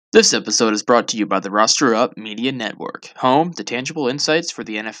This episode is brought to you by the Roster Up Media Network, home to tangible insights for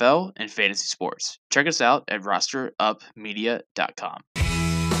the NFL and fantasy sports. Check us out at rosterupmedia.com.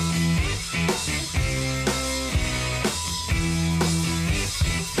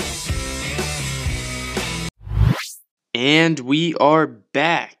 And we are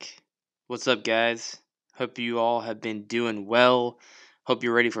back. What's up, guys? Hope you all have been doing well. Hope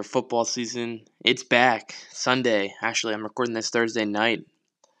you're ready for football season. It's back. Sunday. Actually, I'm recording this Thursday night.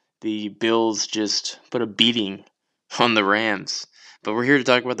 The Bills just put a beating on the Rams. But we're here to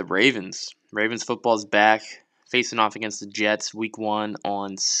talk about the Ravens. Ravens football is back, facing off against the Jets week 1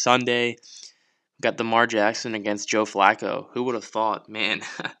 on Sunday. We've got Lamar Jackson against Joe Flacco. Who would have thought? Man,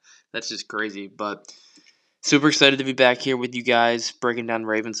 that's just crazy. But super excited to be back here with you guys, breaking down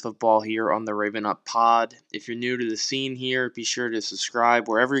Ravens football here on the Raven Up Pod. If you're new to the scene here, be sure to subscribe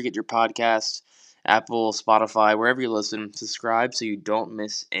wherever you get your podcasts. Apple, Spotify, wherever you listen, subscribe so you don't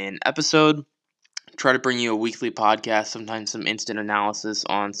miss an episode. Try to bring you a weekly podcast, sometimes some instant analysis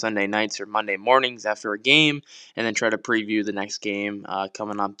on Sunday nights or Monday mornings after a game, and then try to preview the next game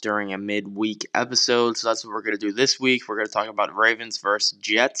coming up during a midweek episode. So that's what we're going to do this week. We're going to talk about Ravens versus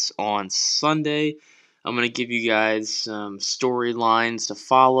Jets on Sunday. I'm going to give you guys some storylines to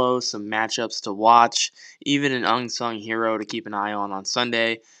follow, some matchups to watch, even an unsung hero to keep an eye on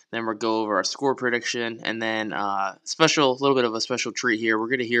Sunday. Then we'll go over our score prediction, and then little bit of a special treat here. We're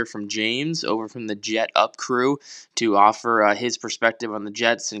going to hear from James over from the Jet Up crew to offer his perspective on the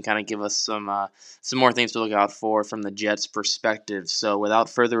Jets and kind of give us some more things to look out for from the Jets' perspective. So without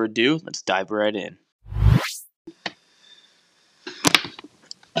further ado, let's dive right in.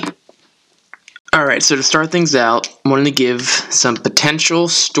 All right, so to start things out, I wanted to give some potential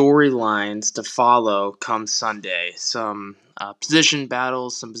storylines to follow come Sunday. Some position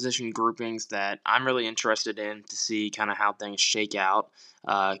battles, some position groupings that I'm really interested in to see kind of how things shake out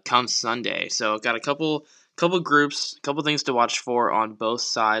come Sunday. So I've got a couple groups, a couple things to watch for on both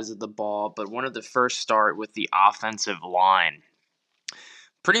sides of the ball, but wanted to first start with the offensive line.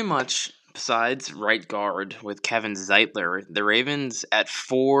 Pretty much besides right guard with Kevin Zeitler, the Ravens at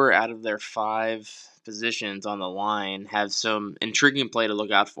 4 out of their 5 positions on the line have some intriguing play to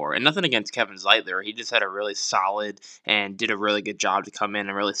look out for. And nothing against Kevin Zeitler. He just had a really solid and did a really good job to come in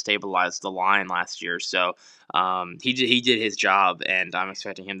and really stabilize the line last year. So he did his job, and I'm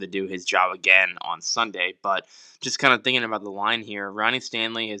expecting him to do his job again on Sunday. But just kind of thinking about the line here, Ronnie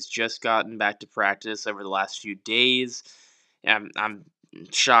Stanley has just gotten back to practice over the last few days. I'm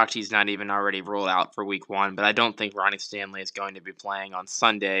shocked he's not even already ruled out for week 1, but I don't think Ronnie Stanley is going to be playing on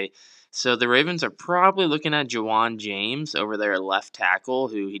Sunday. So the Ravens are probably looking at Ja'Wuan James over there at left tackle,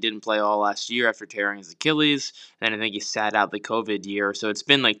 who he didn't play all last year after tearing his Achilles, and I think he sat out the COVID year. So it's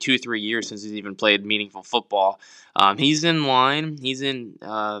been like 2-3 years since he's even played meaningful football. He's in line. He's in,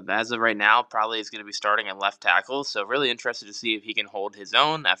 as of right now, probably is going to be starting at left tackle. So really interested to see if he can hold his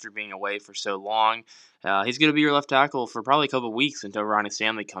own after being away for so long. He's going to be your left tackle for probably a couple of weeks until Ronnie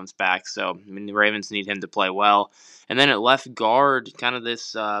Stanley comes back. So, I mean, the Ravens need him to play well. And then at left guard, kind of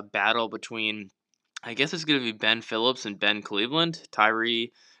this battle between, I guess it's going to be Ben Phillips and Ben Cleveland.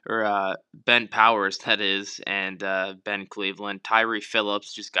 Ben Powers, that is, and Ben Cleveland. Tyree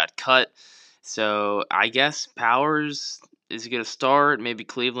Phillips just got cut. So I guess Powers is going to start. Maybe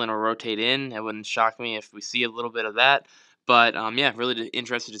Cleveland will rotate in. It wouldn't shock me if we see a little bit of that. But, really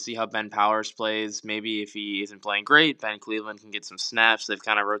interested to see how Ben Powers plays. Maybe if he isn't playing great, Ben Cleveland can get some snaps. They've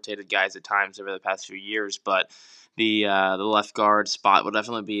kind of rotated guys at times over the past few years, but the left guard spot will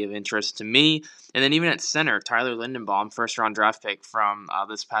definitely be of interest to me. And then even at center, Tyler Lindenbaum, first-round draft pick from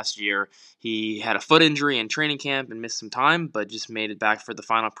this past year, he had a foot injury in training camp and missed some time, but just made it back for the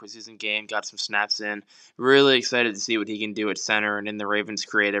final preseason game, got some snaps in. Really excited to see what he can do at center and in the Ravens'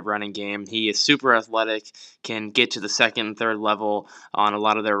 creative running game. He is super athletic, can get to the second and third level on a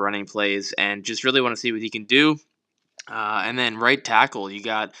lot of their running plays, and just really want to see what he can do. And then right tackle, you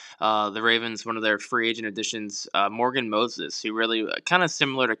got the Ravens, one of their free agent additions, Morgan Moses, who really kind of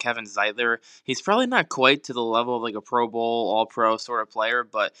similar to Kevin Zeitler. He's probably not quite to the level of like a Pro Bowl, All-Pro sort of player,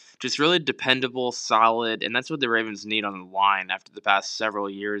 but just really dependable, solid, and that's what the Ravens need on the line after the past several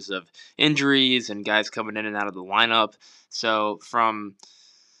years of injuries and guys coming in and out of the lineup. So from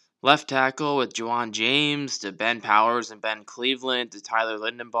left tackle with Ja'Wuan James to Ben Powers and Ben Cleveland to Tyler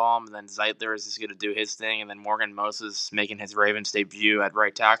Lindenbaum, and then Zeitler is just going to do his thing, and then Morgan Moses making his Ravens debut at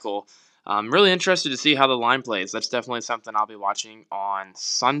right tackle. I'm really interested to see how the line plays. That's definitely something I'll be watching on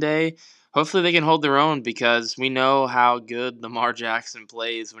Sunday. Hopefully, they can hold their own because we know how good Lamar Jackson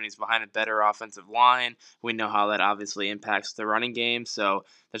plays when he's behind a better offensive line. We know how that obviously impacts the running game. So,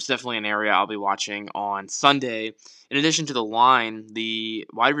 that's definitely an area I'll be watching on Sunday. In addition to the line, the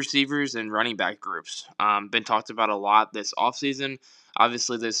wide receivers and running back groups been talked about a lot this offseason.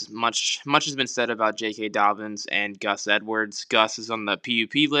 Obviously, there's much has been said about J.K. Dobbins and Gus Edwards. Gus is on the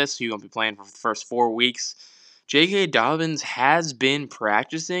PUP list. He won't be playing for the first 4 weeks. J.K. Dobbins has been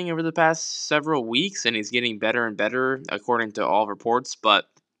practicing over the past several weeks, and he's getting better and better according to all reports. But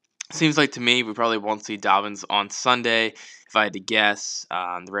seems like to me we probably won't see Dobbins on Sunday. If I had to guess,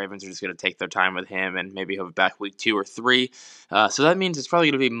 the Ravens are just going to take their time with him and maybe have a back week 2 or 3. So that means it's probably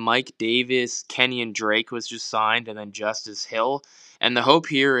going to be Mike Davis, Kenyon Drake was just signed, and then Justice Hill. And the hope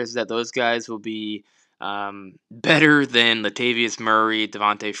here is that those guys will be better than Latavius Murray,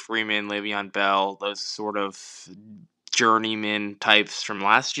 Devontae Freeman, Le'Veon Bell, those sort of journeyman types from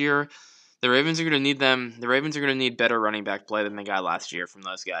last year. The Ravens are going to need them. The Ravens are going to need better running back play than they got last year from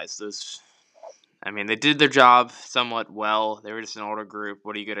those guys. They did their job somewhat well. They were just an older group.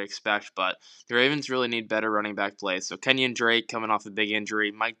 What are you going to expect? But the Ravens really need better running back play. So Kenyon Drake coming off a big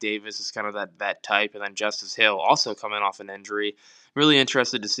injury. Mike Davis is kind of that vet type. And then Justice Hill also coming off an injury. Really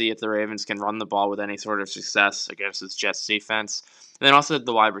interested to see if the Ravens can run the ball with any sort of success against this Jets defense. And then also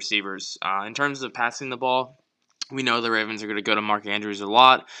the wide receivers. In terms of passing the ball, we know the Ravens are going to go to Mark Andrews a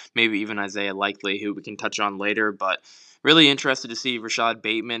lot, maybe even Isaiah Likely, who we can touch on later. But really interested to see Rashad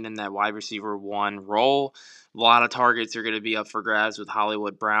Bateman in that wide receiver 1 role. A lot of targets are going to be up for grabs with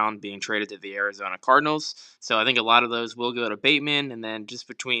Hollywood Brown being traded to the Arizona Cardinals. So I think a lot of those will go to Bateman. And then just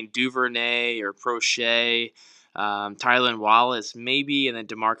between Duvernay or Prochet, Tylan Wallace maybe, and then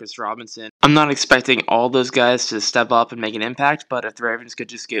Demarcus Robinson. I'm not expecting all those guys to step up and make an impact, but if the Ravens could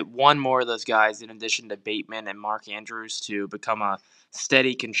just get one more of those guys in addition to Bateman and Mark Andrews to become a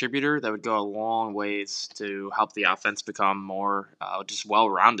steady contributor, that would go a long ways to help the offense become more just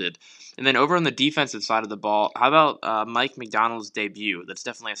well-rounded. And then over on the defensive side of the ball, how about Mike McDonald's debut? That's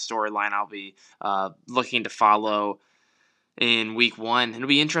definitely a storyline I'll be looking to follow in week 1. It'll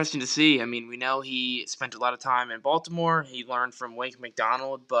be interesting to see. I mean, we know he spent a lot of time in Baltimore. He learned from Wink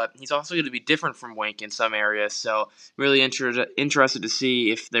McDonald, but he's also going to be different from Wink in some areas. So really interested to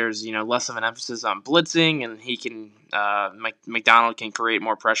see if there's less of an emphasis on blitzing, and he can McDonald can create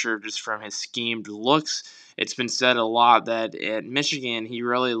more pressure just from his schemed looks. It's been said a lot that at Michigan, he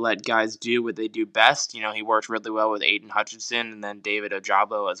really let guys do what they do best. He worked really well with Aiden Hutchinson and then David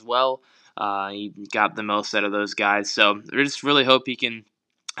Ojabo as well. He got the most out of those guys. So I just really hope he can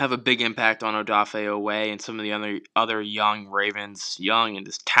have a big impact on Odafe Owe and some of the other young Ravens, young and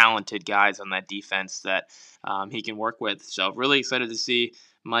just talented guys on that defense that he can work with. So really excited to see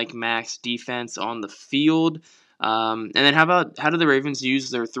Mike Mack's defense on the field. And then how do the Ravens use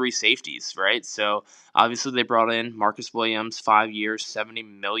their 3 safeties, right? So obviously they brought in Marcus Williams, 5 years,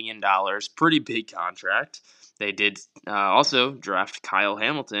 $70 million, pretty big contract. They did also draft Kyle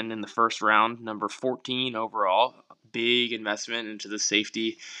Hamilton in the first round, number 14 overall. Big investment into the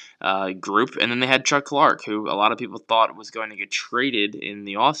safety group. And then they had Chuck Clark, who a lot of people thought was going to get traded in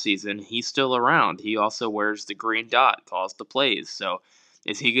the offseason. He's still around. He also wears the green dot, calls the plays. So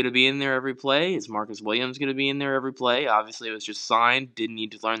is he going to be in there every play? Is Marcus Williams going to be in there every play? Obviously, it was just signed, didn't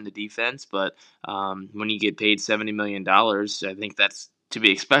need to learn the defense. But when you get paid $70 million, I think that's to be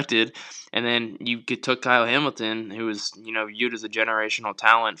expected. And then took Kyle Hamilton, who was viewed as a generational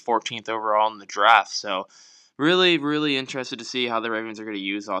talent, 14th overall in the draft. So really, really interested to see how the Ravens are going to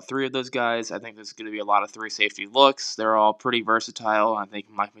use all 3 of those guys. I think there's going to be a lot of 3 safety looks. They're all pretty versatile. I think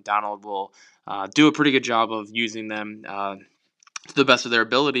Mike McDonald will do a pretty good job of using them to the best of their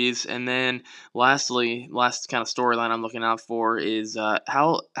abilities. And then lastly, last kind of storyline I'm looking out for is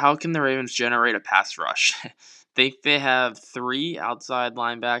how can the Ravens generate a pass rush? Think they have 3 outside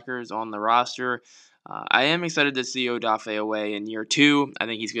linebackers on the roster. I am excited to see Odafe Owe in year 2. I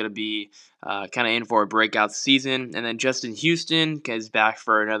think he's going to be kind of in for a breakout season. And then Justin Houston is back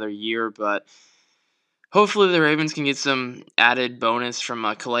for another year, but hopefully the Ravens can get some added bonus from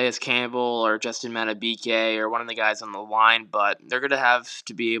Calais Campbell or Justin Matabike or one of the guys on the line, but they're going to have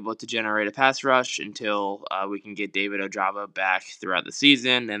to be able to generate a pass rush until we can get David Ojabo back throughout the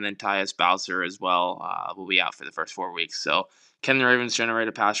season, and then Tyus Bowser as well will be out for the first 4 weeks. So can the Ravens generate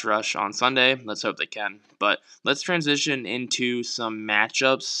a pass rush on Sunday? Let's hope they can. But let's transition into some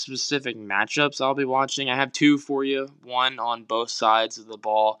matchups, specific matchups I'll be watching. I have 2 for you, one on both sides of the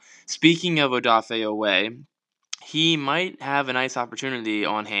ball. Speaking of Odafe Owe, he might have a nice opportunity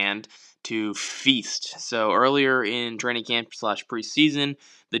on hand to feast. So earlier in training camp slash preseason,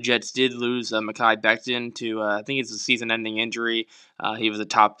 the Jets did lose Mekhi Becton to I think it's a season-ending injury. He was a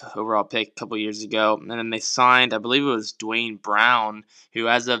top overall pick a couple years ago, and then they signed, I believe it was Dwayne Brown, who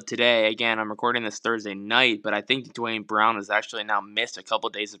as of today, again, I'm recording this Thursday night, but I think Dwayne Brown has actually now missed a couple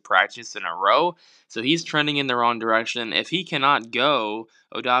days of practice in a row, so he's trending in the wrong direction. If he cannot go,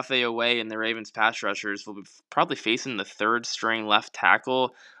 Odafe Oweh and the Ravens pass rushers will be probably facing the third string left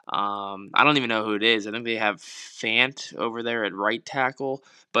tackle. I don't even know who it is. I think they have Fant over there at right tackle.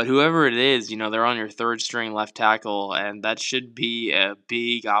 But whoever it is, they're on your third string left tackle, and that should be a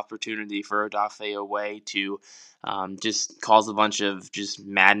big opportunity for Odafe Oweh to just cause a bunch of just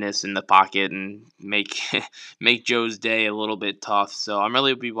madness in the pocket and make make Joe's day a little bit tough. So I'm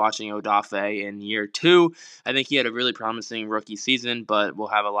really be watching Odafe in year two. I think he had a really promising rookie season, but we'll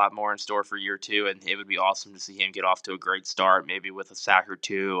have a lot more in store for year two, and it would be awesome to see him get off to a great start, maybe with a sack or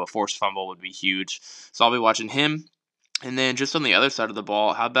two. A forced fumble would be huge. So I'll be watching him. And then just on the other side of the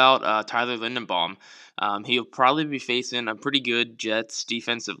ball, how about Tyler Lindenbaum? He'll probably be facing a pretty good Jets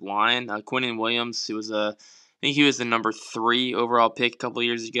defensive line. Quinnen Williams, I think he was the number 3 overall pick a couple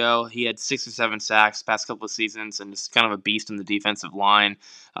years ago. He had 6 or 7 sacks past couple of seasons, and is kind of a beast in the defensive line.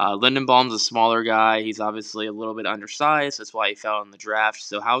 Lindenbaum's a smaller guy. He's obviously a little bit undersized. That's why he fell in the draft.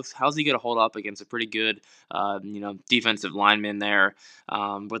 So how's he going to hold up against a pretty good, defensive lineman there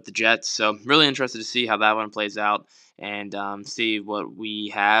with the Jets? So really interested to see how that one plays out and see what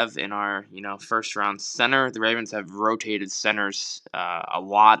we have in our first round center. The Ravens have rotated centers a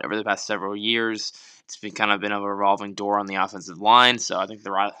lot over the past several years. It's been a revolving door on the offensive line, so I think a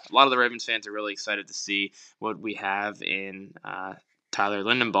lot of the Ravens fans are really excited to see what we have in Tyler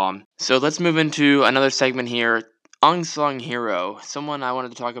Lindenbaum. So let's move into another segment here. Unsung hero, someone I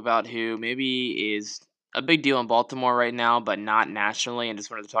wanted to talk about who maybe is a big deal in Baltimore right now, but not nationally, and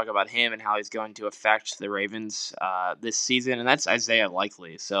just wanted to talk about him and how he's going to affect the Ravens this season, and that's Isaiah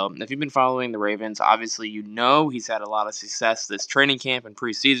Likely. So if you've been following the Ravens, obviously he's had a lot of success this training camp and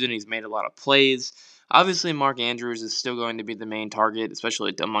preseason. He's made a lot of plays. Obviously, Mark Andrews is still going to be the main target,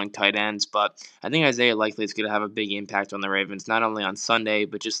 especially among tight ends, but I think Isaiah Likely is going to have a big impact on the Ravens, not only on Sunday,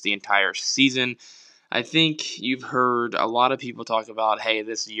 but just the entire season. I think you've heard a lot of people talk about, hey,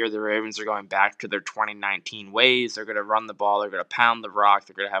 this year the Ravens are going back to their 2019 ways. They're going to run the ball. They're going to pound the rock.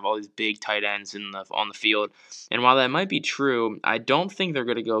 They're going to have all these big tight ends on the field. And while that might be true, I don't think they're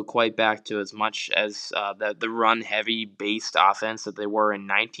going to go quite back to as much as the run heavy based offense that they were in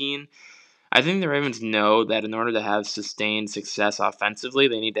 19. I think the Ravens know that in order to have sustained success offensively,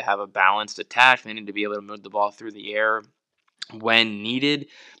 they need to have a balanced attack. They need to be able to move the ball through the air when needed.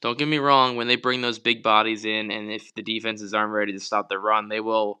 Don't get me wrong, when they bring those big bodies in, and if the defenses aren't ready to stop the run, they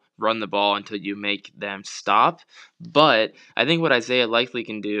will run the ball until you make them stop. But I think what Isaiah Likely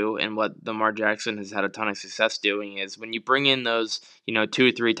can do, and what Lamar Jackson has had a ton of success doing, is when you bring in those 2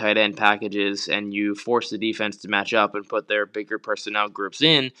 or 3 tight end packages and you force the defense to match up and put their bigger personnel groups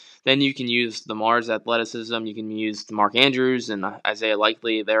in, then you can use Lamar's athleticism, you can use Mark Andrews and Isaiah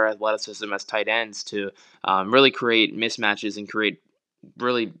Likely, their athleticism as tight ends to really create mismatches and create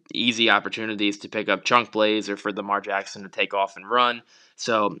really easy opportunities to pick up chunk plays or for Lamar Jackson to take off and run.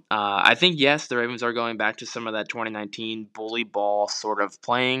 So I think, yes, the Ravens are going back to some of that 2019 bully ball sort of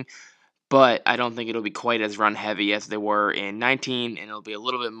playing. But I don't think it'll be quite as run heavy as they were in 19, and it'll be a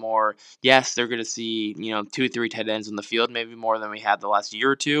little bit more. Yes, they're going to see 2, 3 tight ends on the field, maybe more than we had the last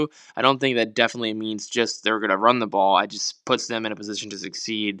year or two. I don't think that definitely means just they're going to run the ball. It just puts them in a position to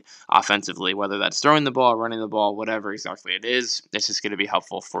succeed offensively, whether that's throwing the ball, running the ball, whatever exactly it is. It's just going to be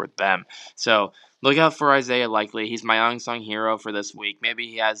helpful for them. So look out for Isaiah Likely. He's my unsung hero for this week. Maybe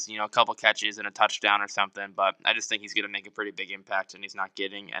he has, a couple catches and a touchdown or something, but I just think he's going to make a pretty big impact, and he's not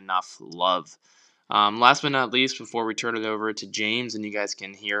getting enough love. Last but not least, before we turn it over to James, and you guys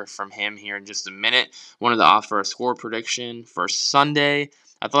can hear from him here in just a minute, wanted to offer a score prediction for Sunday.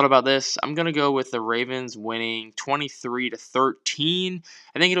 I thought about this. I'm going to go with the Ravens winning 23-13.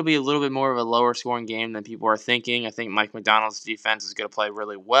 I think it'll be a little bit more of a lower scoring game than people are thinking. I think Mike Macdonald's defense is going to play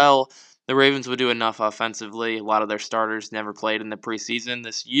really well. The Ravens will do enough offensively. A lot of their starters never played in the preseason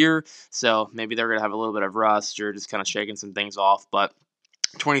this year, so maybe they're going to have a little bit of rust or just kind of shaking some things off. But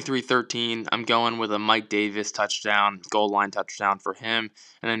 23-13, I'm going with a Mike Davis touchdown, goal line touchdown for him,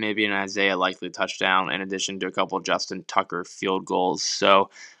 and then maybe an Isaiah Likely touchdown in addition to a couple Justin Tucker field goals.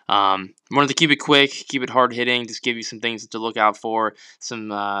 So Wanted to keep it quick, keep it hard hitting, just give you some things to look out for, some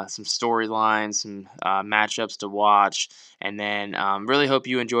storylines, some matchups to watch, and then really hope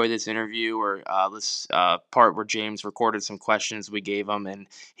you enjoy this interview or this part where James recorded some questions we gave him, and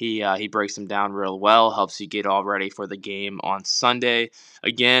he breaks them down real well, helps you get all ready for the game on Sunday.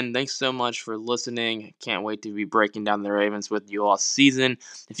 Again, thanks so much for listening. Can't wait to be breaking down the Ravens with you all season.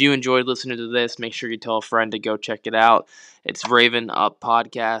 If you enjoyed listening to this, make sure you tell a friend to go check it out. It's Raven Up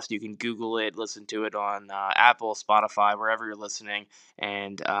Podcast. You can Google it, listen to it on Apple, Spotify, wherever you're listening.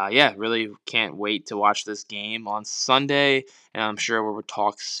 And yeah, really can't wait to watch this game on Sunday. And I'm sure we'll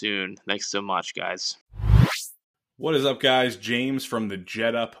talk soon. Thanks so much, guys. What is up, guys? James from the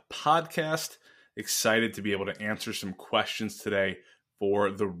Jet Up Podcast. Excited to be able to answer some questions today for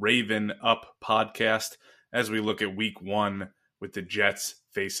the Raven Up Podcast as we look at week 1 with the Jets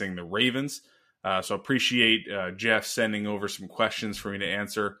facing the Ravens. So appreciate Jeff sending over some questions for me to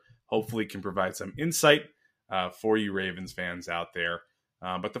answer. Hopefully can provide some insight for you Ravens fans out there.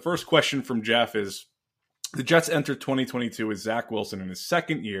 But the first question from Jeff is, the Jets entered 2022 with Zach Wilson in his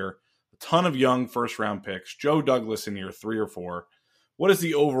second year, a ton of young first-round picks, Joe Douglas in year 3 or 4. What is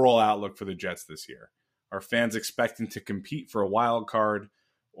the overall outlook for the Jets this year? Are fans expecting to compete for a wild card,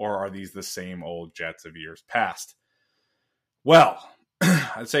 or are these the same old Jets of years past? Well,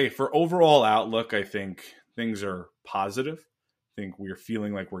 I'd say for overall outlook, I think things are positive. I think we're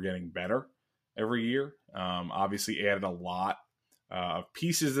feeling like we're getting better every year. Obviously added a lot of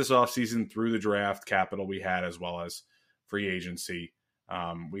pieces this offseason through the draft capital we had, as well as free agency.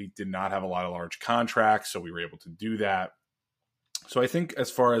 We did not have a lot of large contracts, so we were able to do that. So I think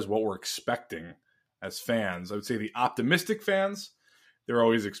as far as what we're expecting as fans, I would say the optimistic fans, they're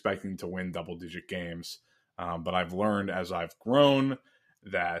always expecting to win double-digit games. But I've learned as I've grown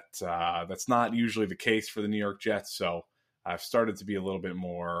that that's not usually the case for the New York Jets. So I've started to be a little bit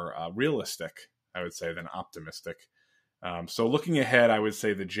more realistic, I would say, than optimistic. So looking ahead, I would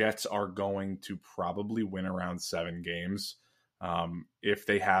say the Jets are going to probably win around 7 games. If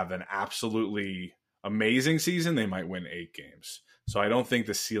they have an absolutely amazing season, they might win 8 games. So I don't think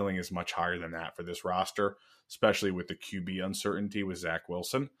the ceiling is much higher than that for this roster, especially with the QB uncertainty with Zach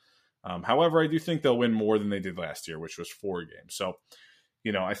Wilson. However, I do think they'll win more than they did last year, which was 4 games. So,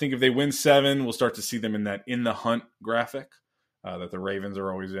 I think if they win 7, we'll start to see them in that in the hunt graphic that the Ravens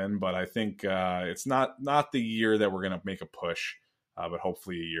are always in. But I think it's not the year that we're going to make a push, but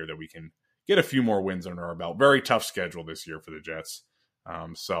hopefully a year that we can get a few more wins under our belt. Very tough schedule this year for the Jets.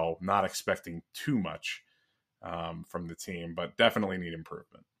 So not expecting too much from the team, but definitely need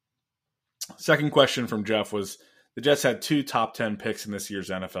improvement. Second question from Jeff was, the Jets had 2 top 10 picks in this year's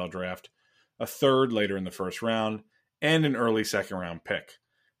NFL draft, a third later in the first round, and an early second round pick.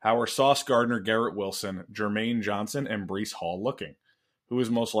 How are Sauce Gardner, Garrett Wilson, Jermaine Johnson, and Breece Hall looking? Who is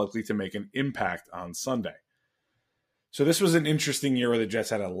most likely to make an impact on Sunday? So this was an interesting year where the Jets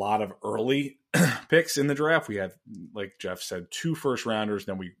had a lot of early picks in the draft. We had, like Jeff said, 2 first rounders,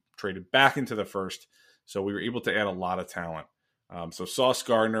 then we traded back into the first. So we were able to add a lot of talent. So Sauce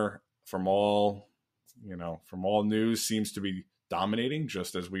Gardner, from all news, seems to be dominating,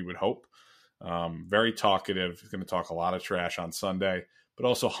 just as we would hope. Very talkative. He's going to talk a lot of trash on Sunday, but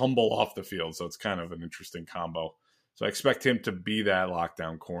also humble off the field. So it's kind of an interesting combo. So I expect him to be that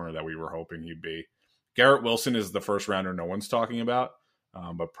lockdown corner that we were hoping he'd be. Garrett Wilson is the first rounder no one's talking about,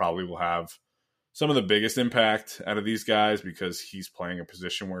 but probably will have some of the biggest impact out of these guys because he's playing a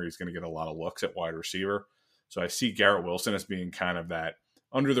position where he's going to get a lot of looks at wide receiver. So I see Garrett Wilson as being kind of that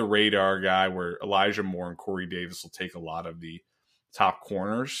under the radar guy where Elijah Moore and Corey Davis will take a lot of the top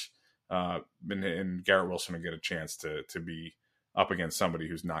corners. And Garrett Wilson will get a chance to be up against somebody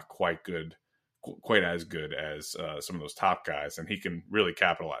who's not quite as good as some of those top guys. And he can really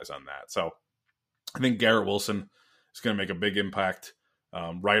capitalize on that. So I think Garrett Wilson is going to make a big impact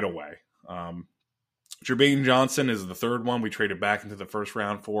right away. Jermaine Johnson is the third one we traded back into the first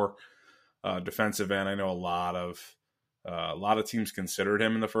round for defensive end. I know a lot of teams considered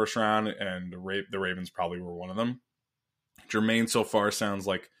him in the first round, and the Ravens probably were one of them. Jermaine so far sounds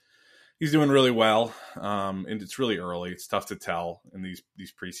like he's doing really well, and it's really early. It's tough to tell in these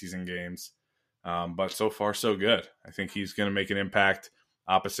preseason games, but so far so good. I think he's going to make an impact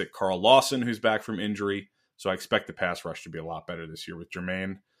opposite Carl Lawson, who's back from injury. So I expect the pass rush to be a lot better this year with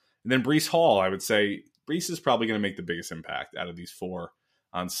Jermaine. And then Breece Hall, I would say Breece is probably going to make the biggest impact out of these 4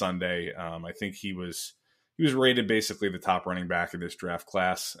 on Sunday. I think he was rated basically the top running back in this draft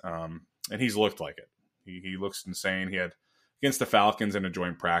class, and he's looked like it. He looks insane. He had, against the Falcons in a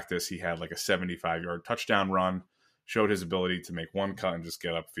joint practice, he had like a 75-yard touchdown run, showed his ability to make one cut and just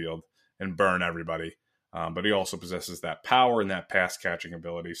get upfield and burn everybody. but he also possesses that power and that pass catching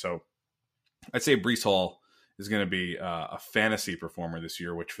ability. So I'd say Breece Hall is going to be a fantasy performer this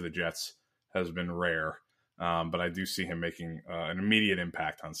year, which for the Jets has been rare. But I do see him making an immediate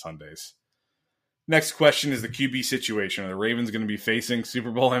impact on Sundays. Next question is the QB situation. Are the Ravens going to be facing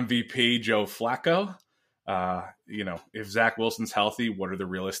Super Bowl MVP Joe Flacco? If Zach Wilson's healthy, what are the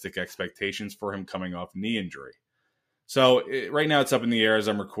realistic expectations for him coming off knee injury? So right now it's up in the air as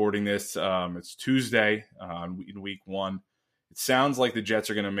I'm recording this. It's Tuesday in week 1. It sounds like the Jets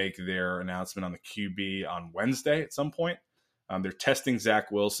are going to make their announcement on the QB on Wednesday at some point. They're testing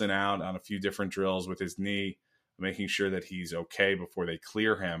Zach Wilson out on a few different drills with his knee, making sure that he's okay before they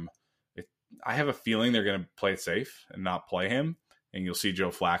clear him. I have a feeling they're going to play it safe and not play him, and you'll see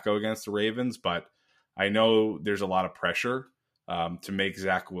Joe Flacco against the Ravens. But I know there's a lot of pressure to make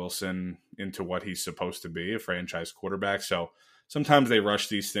Zach Wilson into what he's supposed to be, a franchise quarterback. So sometimes they rush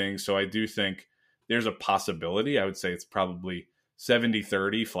these things. So I do think there's a possibility. I would say it's probably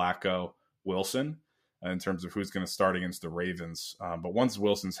 70-30 Flacco Wilson in terms of who's going to start against the Ravens. But once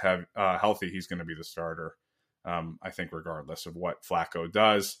Wilson's healthy, he's going to be the starter, I think, regardless of what Flacco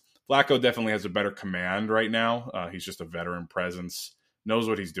does. Flacco definitely has a better command right now. He's just a veteran presence, knows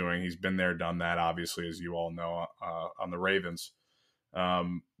what he's doing. He's been there, done that, obviously, as you all know, on the Ravens.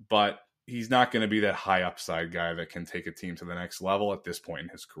 But he's not going to be that high upside guy that can take a team to the next level at this point in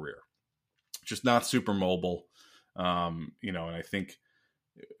his career. Just not super mobile. And I think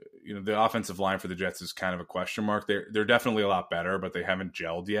the offensive line for the Jets is kind of a question mark. They're definitely a lot better, but they haven't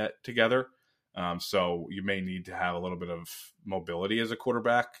gelled yet together. So you may need to have a little bit of mobility as a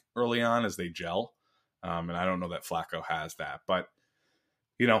quarterback early on as they gel. And I don't know that Flacco has that. But,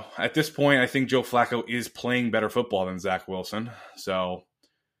 at this point, I think Joe Flacco is playing better football than Zach Wilson. So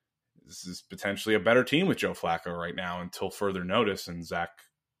this is potentially a better team with Joe Flacco right now until further notice. And Zach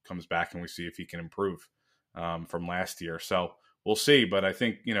comes back and we see if he can improve from last year. So we'll see. But I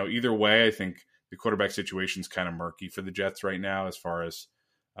think, either way, I think the quarterback situation is kind of murky for the Jets right now as far as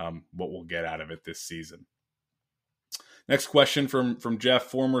what we'll get out of it this season. Next question from Jeff.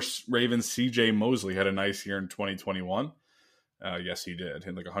 Former Ravens CJ Mosley had a nice year in 2021. Yes, he did.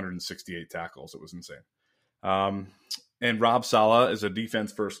 Hit like 168 tackles. It was insane. And Rob Saleh is a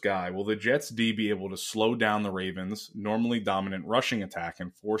defense-first guy. Will the Jets D be able to slow down the Ravens' normally dominant rushing attack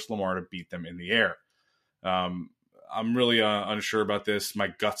and force Lamar to beat them in the air? I'm really unsure about this. My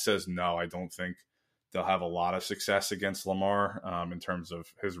gut says no. I don't think they'll have a lot of success against Lamar in terms of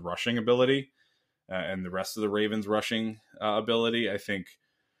his rushing ability and the rest of the Ravens' rushing ability. I think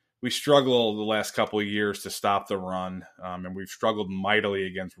we struggled the last couple of years to stop the run, and we've struggled mightily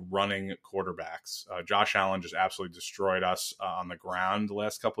against running quarterbacks. Josh Allen just absolutely destroyed us on the ground the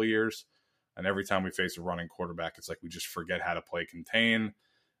last couple of years, and every time we face a running quarterback, it's like we just forget how to play contain,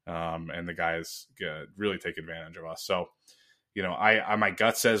 and the guys really take advantage of us. So, my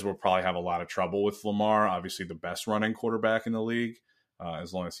gut says we'll probably have a lot of trouble with Lamar, obviously the best running quarterback in the league,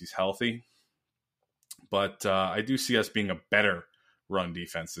 as long as he's healthy. But I do see us being a better run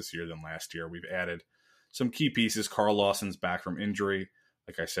defense this year than last year. We've added some key pieces. Carl Lawson's back from injury.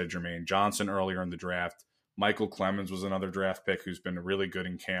 Like I said, Jermaine Johnson earlier in the draft. Michael Clemens was another draft pick who's been really good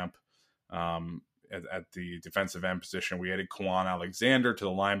in camp at the defensive end position. We added Quan Alexander to the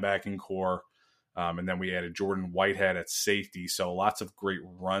linebacking core. And then we added Jordan Whitehead at safety. So lots of great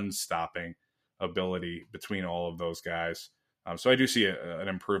run stopping ability between all of those guys. So I do see an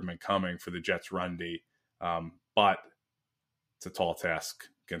improvement coming for the Jets run D. But it's a tall task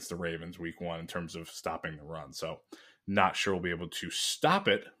against the Ravens week 1 in terms of stopping the run. So not sure we'll be able to stop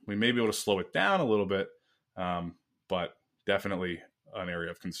it. We may be able to slow it down a little bit, but definitely an area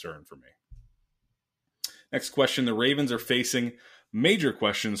of concern for me. Next question. The Ravens are facing major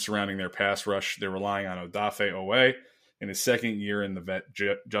questions surrounding their pass rush. They're relying on Odafe Oweh in his second year in the vet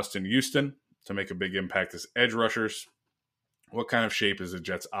Justin Houston to make a big impact as edge rushers. What kind of shape is the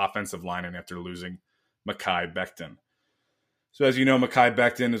Jets' offensive line in after losing Mekhi Becton? So as you know, Mekhi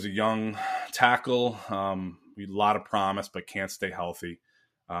Becton is a young tackle. A lot of promise, but can't stay healthy.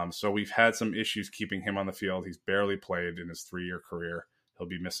 So we've had some issues keeping him on the field. He's barely played in his 3-year career. He'll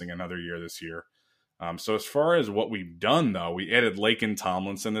be missing another year this year. So as far as what we've done, though, we added Laken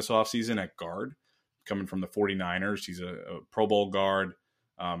Tomlinson this offseason at guard, coming from the 49ers. He's a Pro Bowl guard,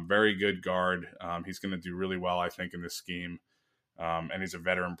 very good guard. He's going to do really well, I think, in this scheme. And he's a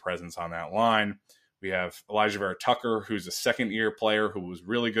veteran presence on that line. We have Elijah Vera Tucker, who's a second-year player who was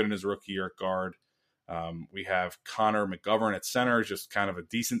really good in his rookie year at guard. We have Connor McGovern at center, just kind of a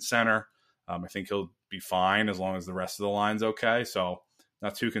decent center. I think he'll be fine as long as the rest of the line's okay. So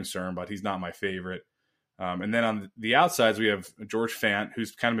not too concerned, but he's not my favorite. And then on the outsides, we have George Fant,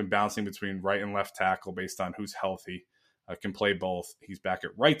 who's kind of been bouncing between right and left tackle based on who's healthy. Can play both. He's back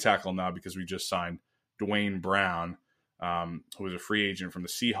at right tackle now because we just signed Dwayne Brown, who was a free agent from the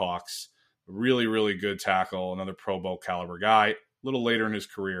Seahawks. Really, really good tackle, another Pro Bowl caliber guy. A little later in his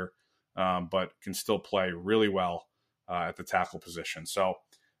career, but can still play really well at the tackle position. So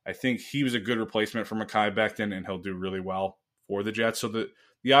I think he was a good replacement for Mekhi Becton, and he'll do really well for the Jets. So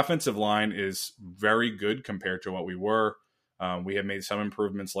the offensive line is very good compared to what we were. We have made some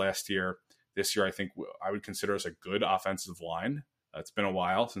improvements last year. This year, I think I would consider us a good offensive line. It's been a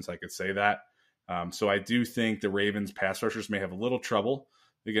while since I could say that. So I do think the Ravens pass rushers may have a little trouble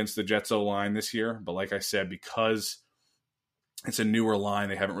against the Jets O-line this year. But like I said, because it's a newer line,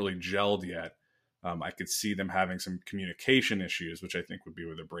 they haven't really gelled yet. I could see them having some communication issues, which I think would be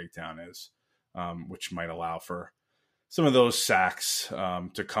where the breakdown is, which might allow for some of those sacks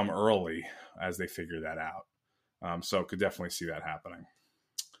to come early as they figure that out. So could definitely see that happening.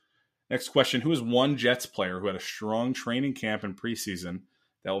 Next question, who is one Jets player who had a strong training camp in preseason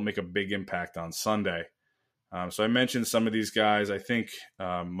that will make a big impact on Sunday? So I mentioned some of these guys. I think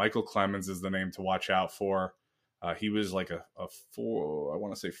Michael Clemens is the name to watch out for. He was like a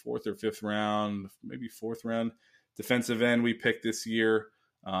fourth or fifth round, maybe fourth round defensive end we picked this year.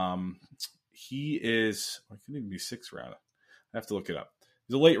 He is, it could even be sixth round. I have to look it up.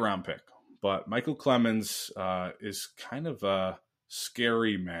 He's a late round pick, but Michael Clemens is kind of a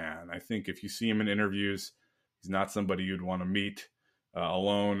scary man. I think if you see him in interviews, he's not somebody you'd want to meet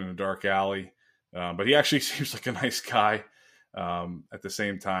alone in a dark alley. But he actually seems like a nice guy. At the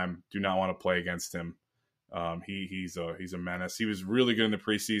same time, do not want to play against him. He's a menace. He was really good in the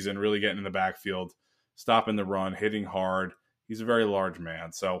preseason, really getting in the backfield, stopping the run, hitting hard. He's a very large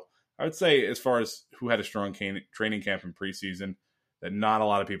man. So I would say as far as who had a strong training camp in preseason that not a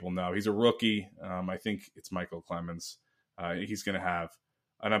lot of people know. He's a rookie. I think it's Michael Clemens. He's going to have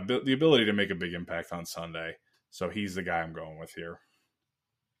the ability to make a big impact on Sunday. So he's the guy I'm going with here.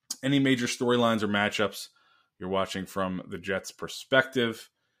 Any major storylines or matchups you're watching from the Jets' perspective?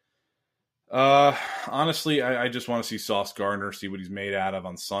 Honestly, I just want to see Sauce Gardner, see what he's made out of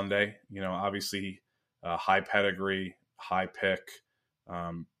on Sunday. You know, obviously, high pedigree, high pick,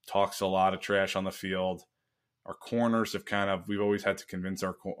 talks a lot of trash on the field. Our corners have we've always had to convince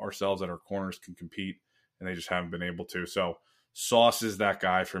ourselves that our corners can compete, and they just haven't been able to. So Sauce is that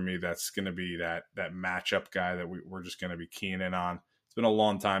guy for me that's going to be that matchup guy that we're just going to be keying in on. It's been a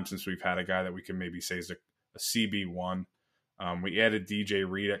long time since we've had a guy that we can maybe say is a CB1. We added DJ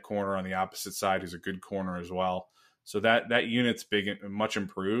Reed at corner on the opposite side, who's a good corner as well. So that unit's big and much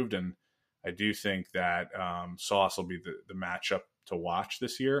improved, and I do think that Sauce will be the matchup to watch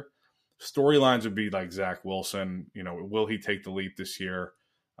this year. Storylines would be like Zach Wilson. You know, will he take the leap this year?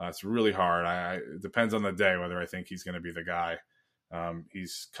 It's really hard. It depends on the day whether I think he's going to be the guy.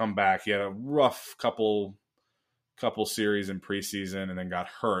 He's come back. He had a rough couple series in preseason and then got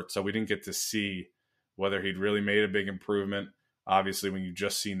hurt, so we didn't get to see whether he'd really made a big improvement. Obviously, when you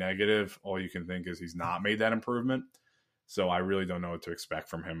just see negative, all you can think is he's not made that improvement. So I really don't know what to expect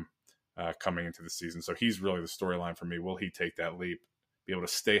from him coming into the season. So he's really the storyline for me. Will he take that leap, be able to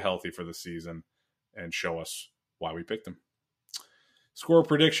stay healthy for the season, and show us why we picked him? Score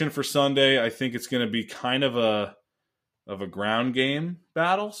prediction for Sunday, I think it's going to be kind of a ground game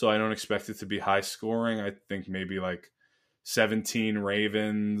battle, so I don't expect it to be high scoring. I think maybe like 17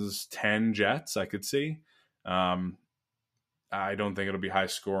 Ravens, 10 Jets, I could see. I don't think it'll be high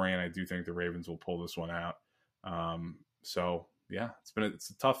scoring, and I do think the Ravens will pull this one out. So yeah,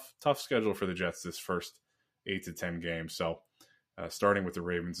 it's a tough schedule for the Jets this first 8 to 10 games. So starting with the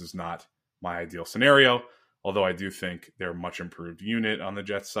Ravens is not my ideal scenario, although I do think they're a much improved unit on the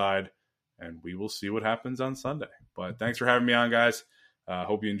Jets side, and we will see what happens on Sunday. But thanks for having me on, guys.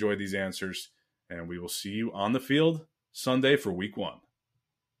 Hope you enjoyed these answers, and we will see you on the field Sunday for week 1.